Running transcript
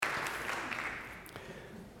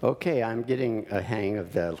Okay, I'm getting a hang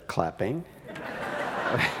of the clapping.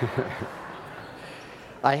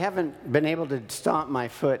 I haven't been able to stomp my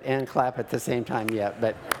foot and clap at the same time yet,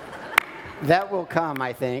 but that will come,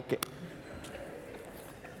 I think.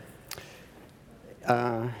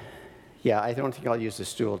 Yeah, I don't think I'll use the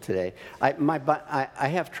stool today. I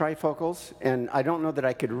have trifocals, and I don't know that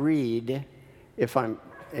I could read if I'm...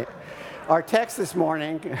 Our text this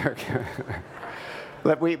morning...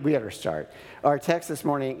 We better start. Our text this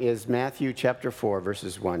morning is Matthew chapter 4,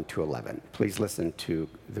 verses 1 to 11. Please listen to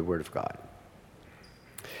the word of God.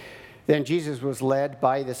 Then Jesus was led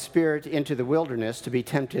by the Spirit into the wilderness to be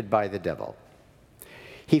tempted by the devil.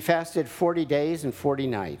 He fasted 40 days and 40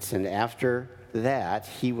 nights, and after that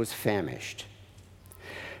he was famished.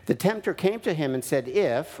 The tempter came to him and said,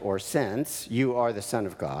 "If, or since, you are the Son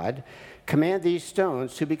of God, command these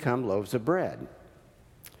stones to become loaves of bread."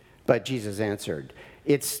 But Jesus answered,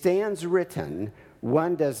 "It stands written,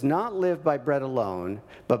 one does not live by bread alone,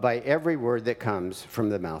 but by every word that comes from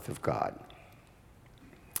the mouth of God."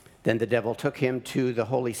 Then the devil took him to the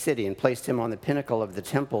holy city and placed him on the pinnacle of the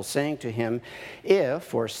temple, saying to him,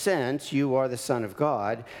 "If, or since, you are the Son of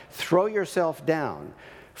God, throw yourself down,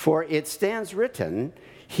 for it stands written,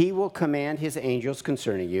 he will command his angels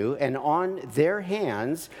concerning you, and on their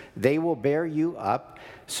hands they will bear you up,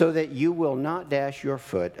 so that you will not dash your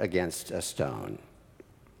foot against a stone."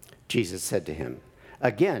 Jesus said to him,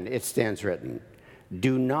 "Again it stands written,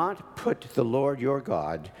 do not put the Lord your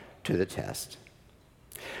God to the test."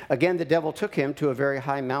 Again the devil took him to a very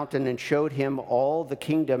high mountain and showed him all the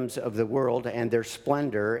kingdoms of the world and their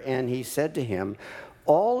splendor, and he said to him,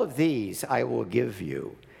 "All of these I will give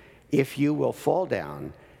you, if you will fall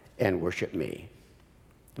down and worship me."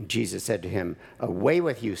 Jesus said to him, "Away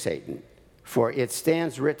with you, Satan, for it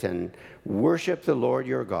stands written, worship the Lord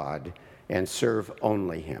your God and serve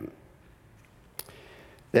only him."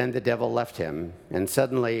 Then the devil left him, and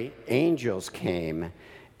suddenly angels came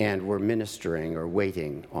and were ministering or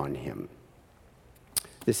waiting on him.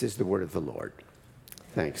 This is the word of the Lord.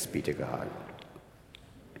 Thanks be to God.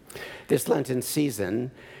 This Lenten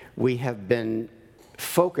season, we have been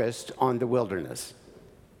focused on the wilderness.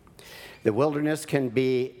 The wilderness can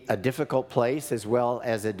be a difficult place as well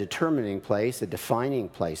as a determining place, a defining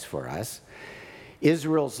place for us.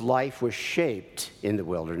 Israel's life was shaped in the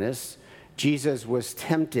wilderness. Jesus was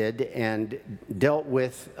tempted and dealt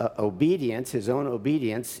with obedience, his own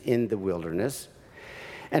obedience in the wilderness.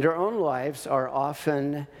 And our own lives are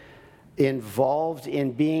often involved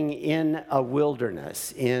in being in a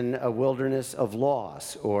wilderness of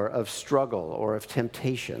loss or of struggle or of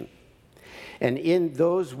temptation. And in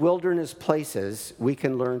those wilderness places, we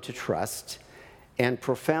can learn to trust and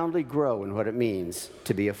profoundly grow in what it means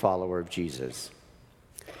to be a follower of Jesus.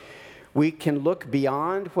 We can look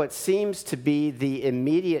beyond what seems to be the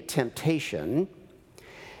immediate temptation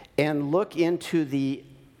and look into the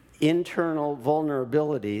internal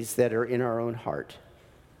vulnerabilities that are in our own heart.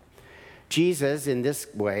 Jesus, in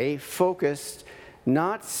this way, focused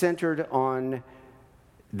not centered on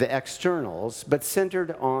the externals, but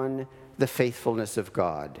centered on the faithfulness of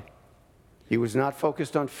God. He was not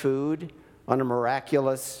focused on food, on a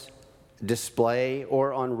miraculous display,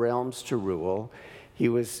 or on realms to rule. He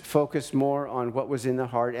was focused more on what was in the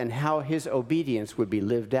heart and how his obedience would be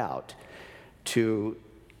lived out to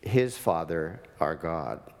his Father, our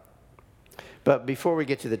God. But before we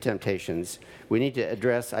get to the temptations, we need to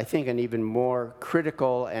address, I think, an even more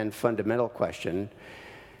critical and fundamental question,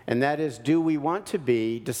 and that is, do we want to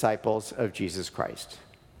be disciples of Jesus Christ?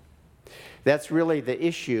 That's really the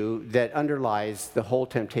issue that underlies the whole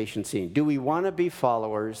temptation scene. Do we want to be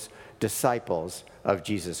followers, disciples of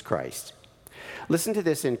Jesus Christ? Listen to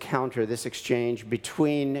this encounter, this exchange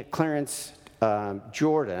between Clarence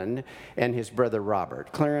Jordan and his brother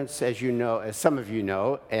Robert. Clarence, as you know, as some of you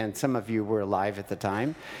know, and some of you were alive at the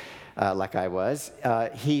time, like I was,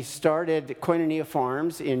 he started Koinonia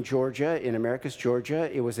Farms in Georgia, in Americus, Georgia.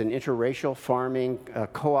 It was an interracial farming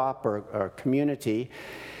co-op or community.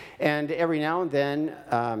 And every now and then,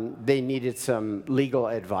 they needed some legal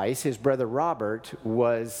advice. His brother Robert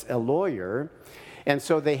was a lawyer, and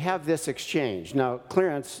so they have this exchange. Now,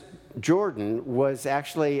 Clarence Jordan was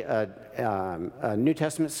actually a New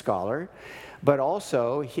Testament scholar, but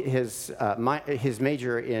also his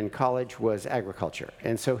major in college was agriculture.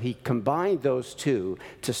 And so he combined those two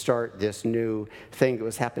to start this new thing that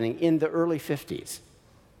was happening in the early 50s.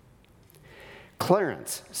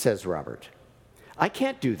 "Clarence," says Robert, "I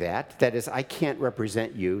can't do that. That is, I can't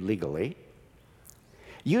represent you legally.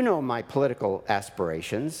 You know my political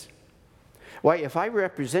aspirations. Why, if I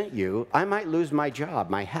represent you, I might lose my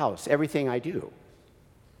job, my house, everything I do.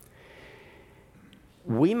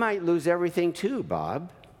 We might lose everything too,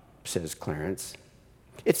 Bob, says Clarence.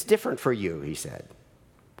 It's different for you, he said.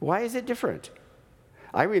 Why is it different?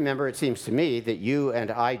 I remember, it seems to me, that you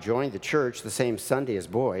and I joined the church the same Sunday as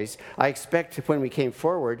boys. I expect when we came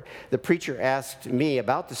forward, the preacher asked me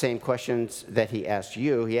about the same questions that he asked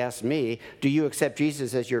you. He asked me, do you accept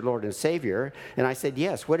Jesus as your Lord and Savior? And I said,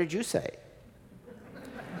 yes. What did you say?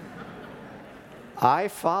 I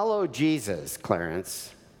follow Jesus,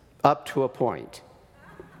 Clarence, up to a point.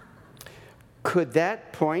 Could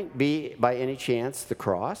that point be, by any chance, the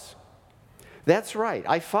cross? That's right.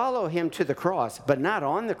 I follow him to the cross, but not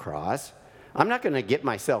on the cross. I'm not going to get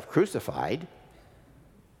myself crucified.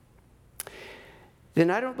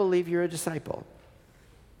 Then I don't believe you're a disciple.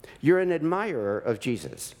 You're an admirer of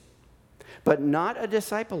Jesus, but not a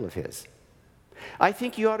disciple of his. I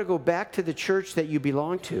think you ought to go back to the church that you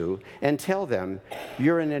belong to and tell them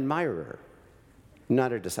you're an admirer,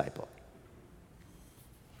 not a disciple.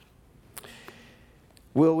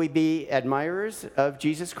 Will we be admirers of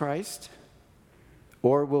Jesus Christ,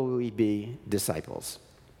 or will we be disciples?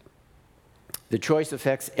 The choice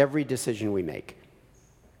affects every decision we make.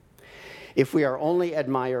 If we are only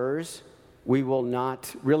admirers, we will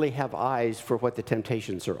not really have eyes for what the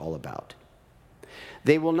temptations are all about.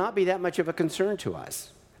 They will not be that much of a concern to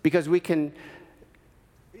us because we can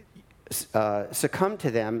succumb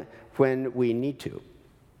to them when we need to.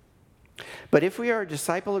 But if we are a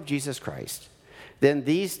disciple of Jesus Christ, then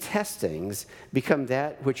these testings become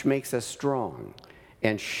that which makes us strong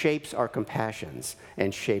and shapes our compassions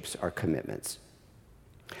and shapes our commitments.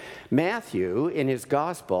 Matthew, in his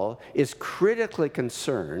gospel, is critically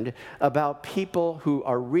concerned about people who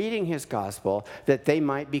are reading his gospel that they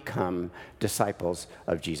might become disciples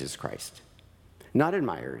of Jesus Christ. Not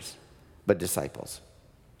admirers, but disciples.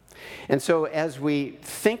 And so as we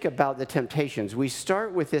think about the temptations, we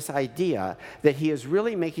start with this idea that he is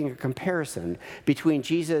really making a comparison between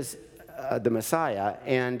Jesus, the Messiah,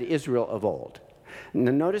 and Israel of old.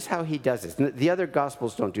 Now, notice how he does this. The other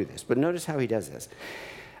Gospels don't do this, but notice how he does this.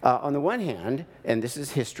 On the one hand, and this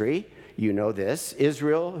is history, you know this,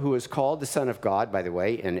 Israel, who is called the Son of God, by the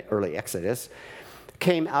way, in early Exodus,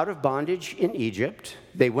 came out of bondage in Egypt.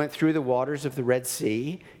 They went through the waters of the Red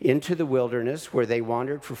Sea into the wilderness where they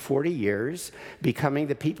wandered for 40 years, becoming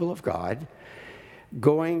the people of God,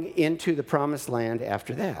 going into the promised land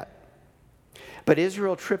after that. But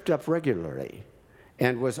Israel tripped up regularly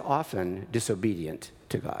and was often disobedient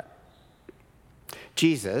to God.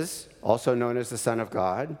 Jesus, also known as the Son of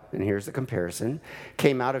God, and here's the comparison,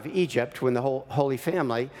 came out of Egypt when the whole Holy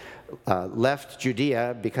Family left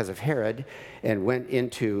Judea because of Herod and went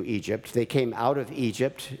into Egypt. They came out of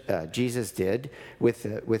Egypt, Jesus did,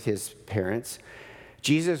 with his parents.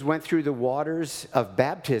 Jesus went through the waters of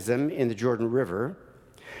baptism in the Jordan River,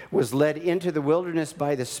 was led into the wilderness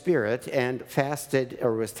by the Spirit, and fasted,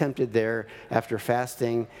 or was tempted there after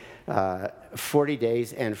fasting 40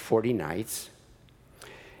 days and 40 nights,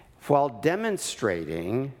 while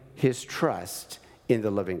demonstrating his trust in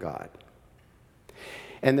the living God.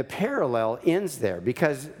 And the parallel ends there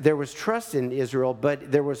because there was trust in Israel,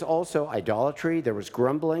 but there was also idolatry. There was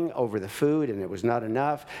grumbling over the food, and it was not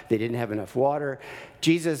enough. They didn't have enough water.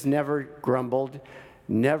 Jesus never grumbled,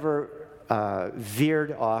 never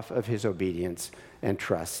veered off of his obedience and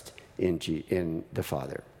trust in the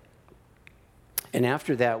Father. And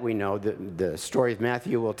after that, we know that the story of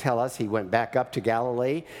Matthew will tell us he went back up to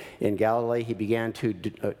Galilee. In Galilee, he began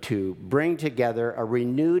to bring together a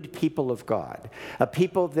renewed people of God, a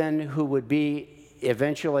people then who would be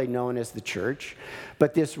eventually known as the church,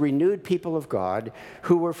 but this renewed people of God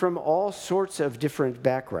who were from all sorts of different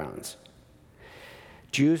backgrounds.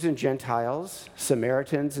 Jews and Gentiles,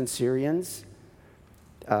 Samaritans and Syrians,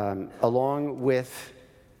 along with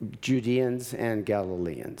Judeans and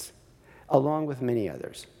Galileans, along with many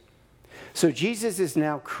others. So Jesus is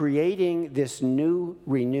now creating this new,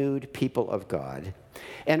 renewed people of God,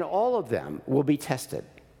 and all of them will be tested.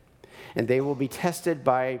 And they will be tested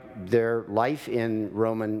by their life in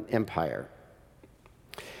Roman Empire.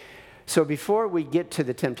 So before we get to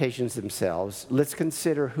the temptations themselves, let's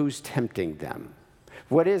consider who's tempting them.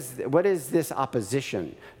 What is this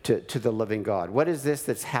opposition to the living God? What is this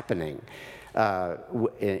that's happening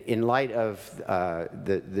in light of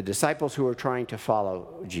the disciples who are trying to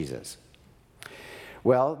follow Jesus?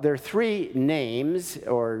 Well, there are three names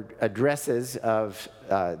or addresses of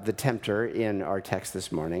the tempter in our text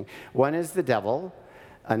this morning. One is the devil.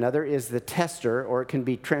 Another is the tester, or it can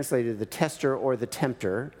be translated the tester or the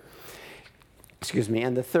tempter.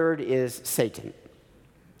 And the third is Satan.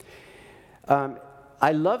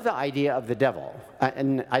 I love the idea of the devil.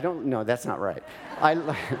 And I don't know, that's not right.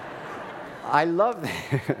 I love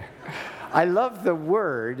I love the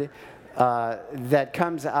word that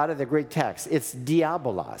comes out of the Greek text. It's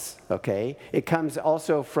diabolos, okay? It comes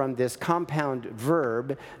also from this compound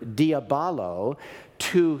verb, diabolo,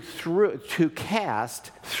 to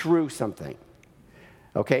cast through something.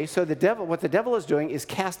 Okay, so what the devil is doing is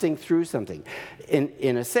casting through something.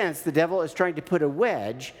 In a sense, the devil is trying to put a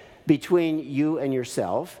wedge between you and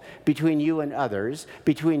yourself, between you and others,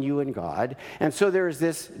 between you and God. And so there is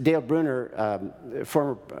this Dale Bruner,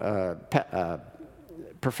 former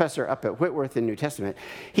professor up at Whitworth in New Testament.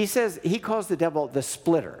 He calls the devil the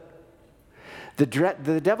splitter.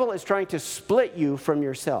 The devil is trying to split you from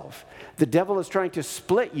yourself. The devil is trying to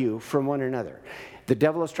split you from one another. The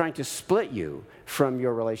devil is trying to split you from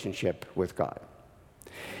your relationship with God.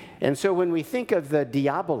 And so when we think of the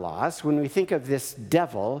diabolos, when we think of this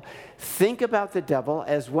devil, think about the devil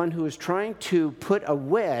as one who is trying to put a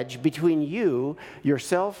wedge between you,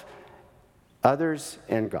 yourself, others,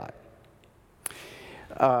 and God.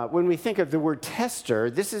 When we think of the word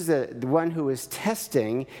tester, this is the one who is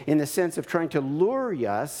testing in the sense of trying to lure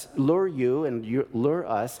you and lure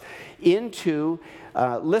us into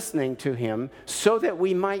listening to him so that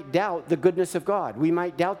we might doubt the goodness of God. We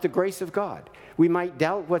might doubt the grace of God. We might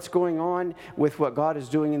doubt what's going on with what God is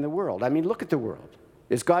doing in the world. I mean, look at the world.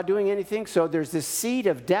 Is God doing anything? So there's this seed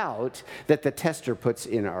of doubt that the tester puts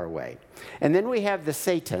in our way. And then we have the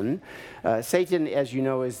Satan. Satan, as you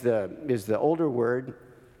know, is the older word,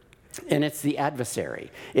 and it's the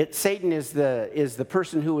adversary. Satan is the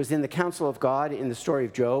person who was in the counsel of God in the story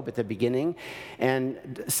of Job at the beginning.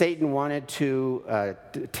 And Satan wanted to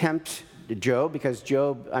tempt Job because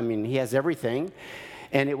Job, he has everything.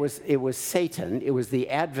 And it was Satan, it was the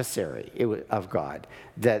adversary of God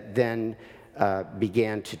that then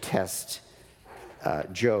began to test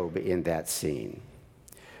Job in that scene.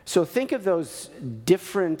 So think of those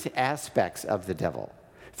different aspects of the devil.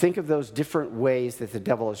 Think of those different ways that the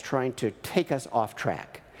devil is trying to take us off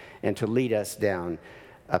track and to lead us down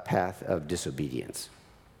a path of disobedience.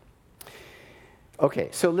 Okay,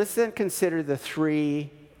 so let's then consider the three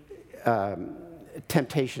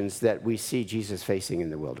temptations that we see Jesus facing in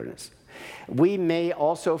the wilderness. We may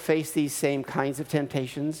also face these same kinds of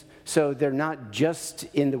temptations, so they're not just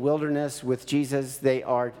in the wilderness with Jesus, they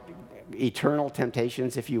are eternal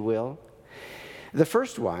temptations, if you will. The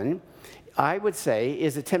first one, I would say,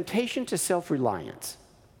 is a temptation to self-reliance.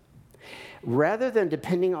 Rather than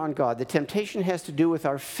depending on God, the temptation has to do with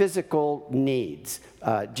our physical needs.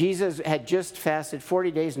 Jesus had just fasted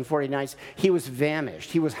 40 days and 40 nights. He was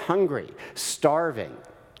famished. He was hungry, starving.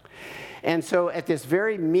 And so at this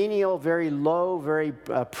very menial, very low, very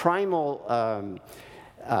primal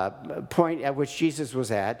point at which Jesus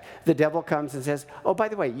was at, the devil comes and says, oh, by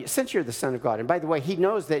the way, since you're the Son of God, and by the way, he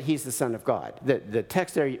knows that he's the Son of God. The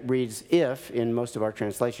text there reads if in most of our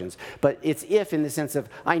translations, but it's if in the sense of,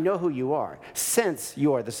 I know who you are, since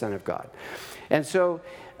you are the Son of God. And so,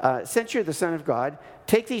 since you're the Son of God,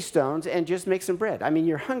 take these stones and just make some bread. I mean,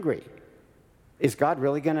 you're hungry. Is God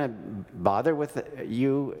really going to bother with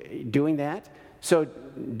you doing that? So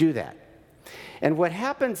do that. And what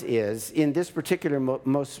happens is, in this particular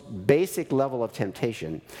most basic level of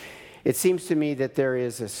temptation, it seems to me that there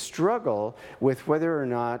is a struggle with whether or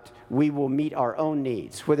not we will meet our own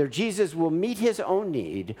needs, whether Jesus will meet his own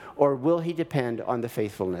need, or will he depend on the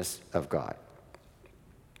faithfulness of God.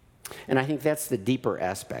 And I think that's the deeper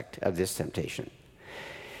aspect of this temptation.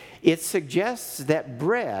 It suggests that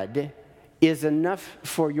bread is enough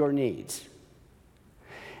for your needs.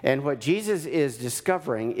 And what Jesus is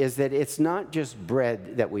discovering is that it's not just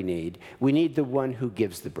bread that we need the one who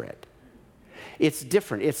gives the bread. It's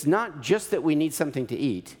different. It's not just that we need something to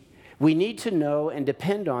eat. We need to know and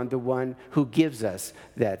depend on the one who gives us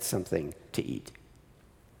that something to eat.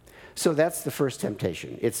 So that's the first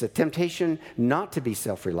temptation. It's a temptation not to be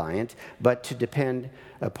self-reliant, but to depend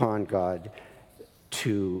upon God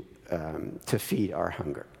to feed our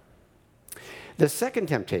hunger. The second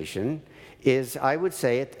temptation is, I would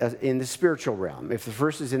say, in the spiritual realm. If the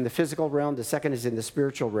first is in the physical realm, the second is in the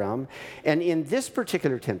spiritual realm. And in this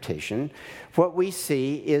particular temptation, what we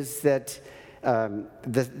see is that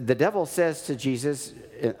the devil says to Jesus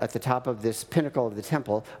at the top of this pinnacle of the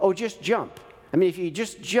temple, oh, just jump. I mean, if you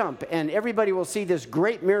just jump, and everybody will see this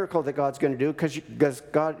great miracle that God's going to do because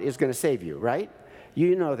God is going to save you, right?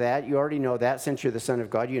 You know that. You already know that. Since you're the Son of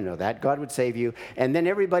God, you know that. God would save you, and then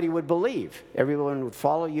everybody would believe. Everyone would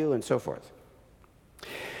follow you, and so forth.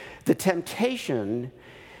 The temptation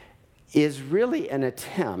is really an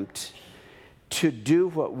attempt to do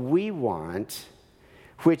what we want,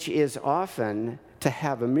 which is often to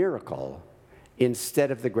have a miracle instead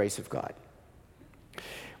of the grace of God.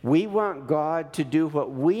 We want God to do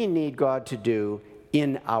what we need God to do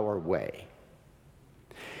in our way.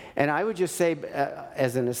 And I would just say,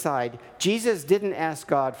 as an aside, Jesus didn't ask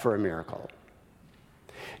God for a miracle.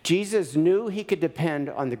 Jesus knew he could depend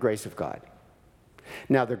on the grace of God.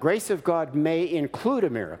 Now, the grace of God may include a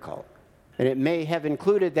miracle, and it may have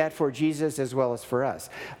included that for Jesus as well as for us.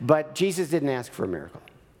 But Jesus didn't ask for a miracle.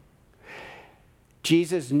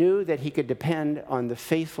 Jesus knew that he could depend on the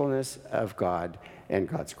faithfulness of God and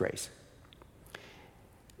God's grace.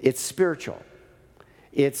 It's spiritual.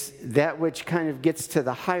 It's that which kind of gets to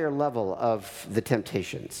the higher level of the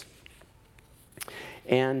temptations.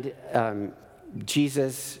 And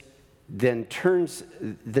Jesus then turns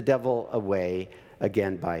the devil away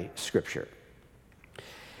again by Scripture.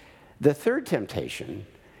 The third temptation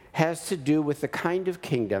has to do with the kind of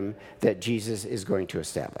kingdom that Jesus is going to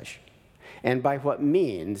establish, and by what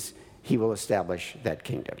means he will establish that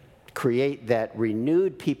kingdom, create that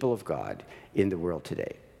renewed people of God in the world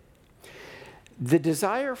today. The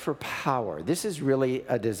desire for power, this is really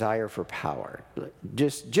a desire for power.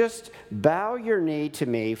 Just bow your knee to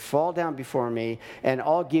me, fall down before me, and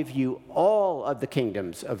I'll give you all of the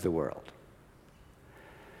kingdoms of the world.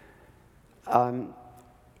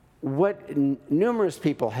 What numerous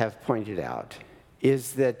people have pointed out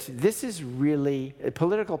is that this is really,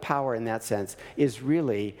 political power in that sense, is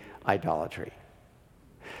really idolatry.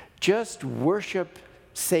 Just worship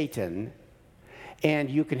Satan, and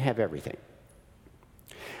you can have everything.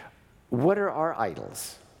 What are our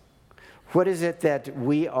idols? What is it that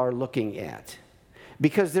we are looking at?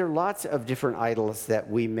 Because there are lots of different idols that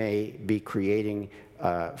we may be creating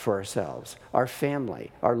for ourselves. Our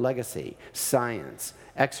family, our legacy, science,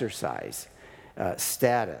 exercise,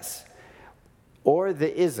 status, or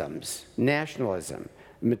the isms, nationalism,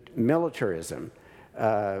 militarism,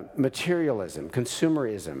 materialism,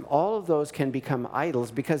 consumerism. All of those can become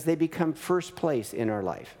idols because they become first place in our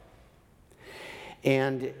life.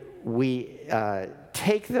 And we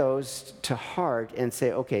take those to heart and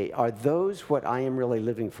say, okay, are those what I am really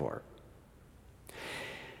living for?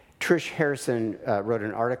 Trish Harrison wrote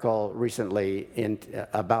an article recently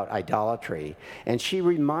about idolatry, and she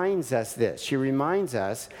reminds us this. She reminds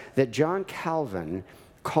us that John Calvin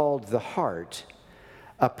called the heart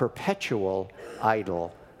a perpetual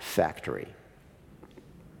idol factory.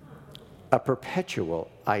 A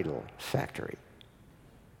perpetual idol factory.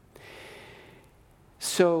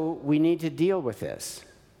 So we need to deal with this.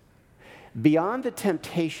 Beyond the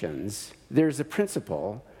temptations, there's a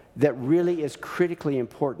principle that really is critically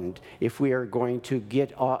important if we are going to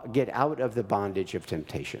get out of the bondage of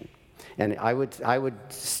temptation. And I would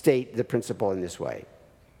state the principle in this way.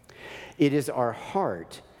 It is our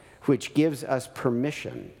heart which gives us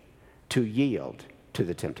permission to yield to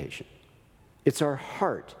the temptation. It's our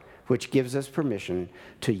heart which gives us permission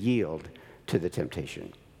to yield to the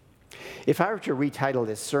temptation. If I were to retitle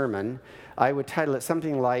this sermon, I would title it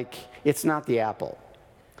something like, It's Not the Apple.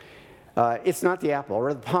 It's not the apple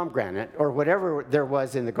or the pomegranate or whatever there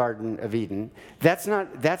was in the Garden of Eden. That's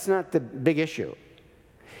not the big issue.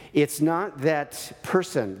 It's not that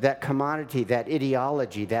person, that commodity, that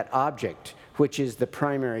ideology, that object, which is the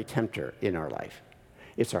primary tempter in our life.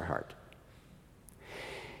 It's our heart.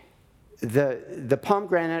 The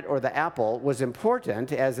pomegranate or the apple was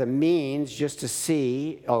important as a means just to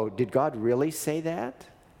see, oh, did God really say that?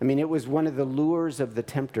 I mean, it was one of the lures of the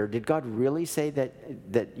tempter. Did God really say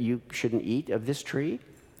that you shouldn't eat of this tree?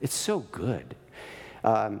 It's so good.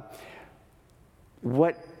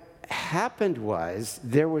 What happened was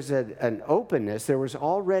there was an openness. There was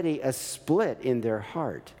already a split in their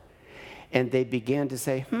heart. And they began to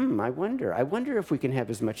say, I wonder if we can have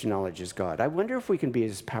as much knowledge as God. I wonder if we can be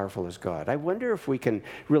as powerful as God. I wonder if we can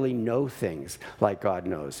really know things like God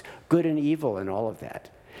knows, good and evil and all of that.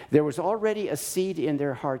 There was already a seed in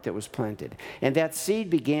their heart that was planted. And that seed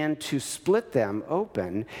began to split them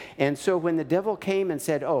open. And so when the devil came and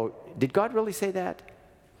said, oh, did God really say that?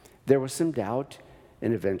 There was some doubt,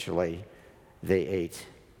 and eventually they ate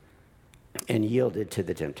and yielded to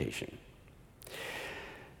the temptation.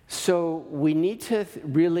 So we need to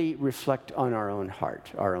really reflect on our own heart,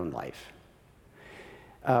 our own life.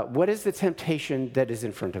 What is the temptation that is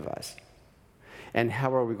in front of us? And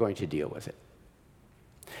how are we going to deal with it?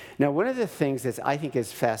 Now, one of the things that I think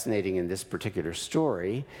is fascinating in this particular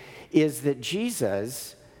story is that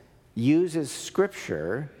Jesus uses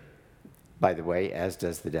Scripture, by the way, as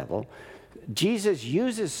does the devil. Jesus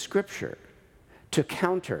uses Scripture to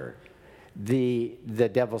counter the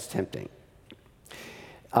devil's tempting.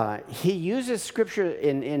 He uses Scripture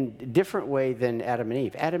in a different way than Adam and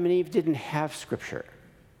Eve. Adam and Eve didn't have Scripture.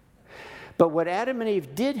 But what Adam and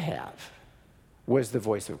Eve did have was the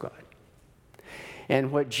voice of God.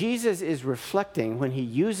 And what Jesus is reflecting when he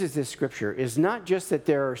uses this scripture is not just that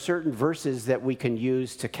there are certain verses that we can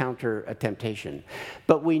use to counter a temptation,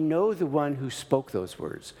 but we know the one who spoke those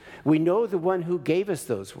words. We know the one who gave us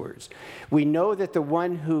those words. We know that the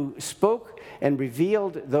one who spoke and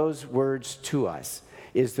revealed those words to us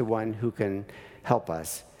is the one who can help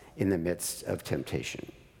us in the midst of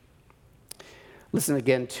temptation. Listen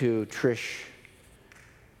again to Trish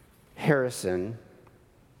Harrison.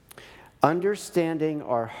 Understanding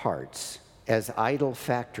our hearts as idol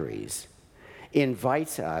factories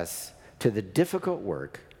invites us to the difficult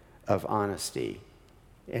work of honesty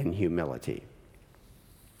and humility.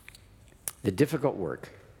 The difficult work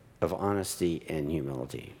of honesty and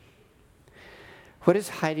humility. What is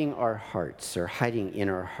hiding our hearts or hiding in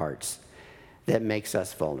our hearts that makes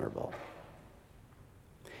us vulnerable?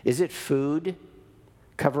 Is it food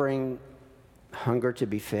covering hunger to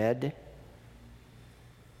be fed?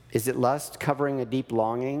 Is it lust covering a deep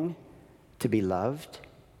longing to be loved?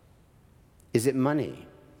 Is it money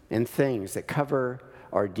and things that cover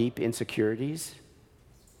our deep insecurities?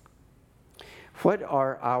 What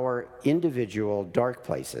are our individual dark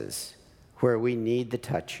places where we need the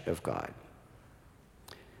touch of God?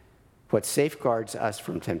 What safeguards us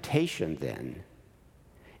from temptation, then,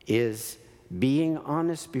 is being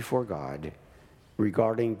honest before God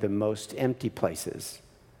regarding the most empty places,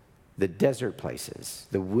 the desert places,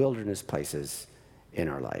 the wilderness places in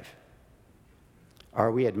our life.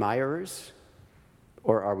 Are we admirers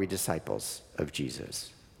or are we disciples of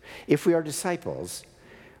Jesus? If we are disciples,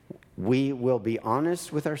 we will be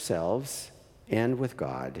honest with ourselves and with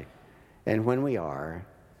God. And when we are,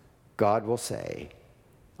 God will say,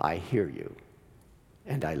 I hear you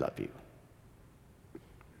and I love you.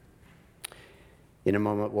 In a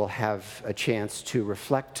moment, we'll have a chance to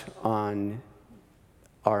reflect on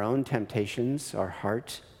our own temptations, our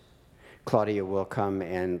heart. Claudia will come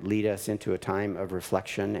and lead us into a time of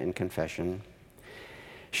reflection and confession.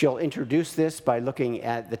 She'll introduce this by looking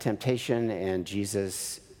at the temptation and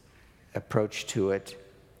Jesus' approach to it.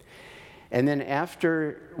 And then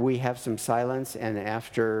after we have some silence and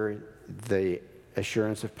after the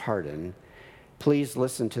assurance of pardon, please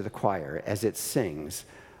listen to the choir as it sings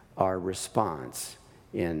our response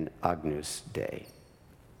in Agnus Dei.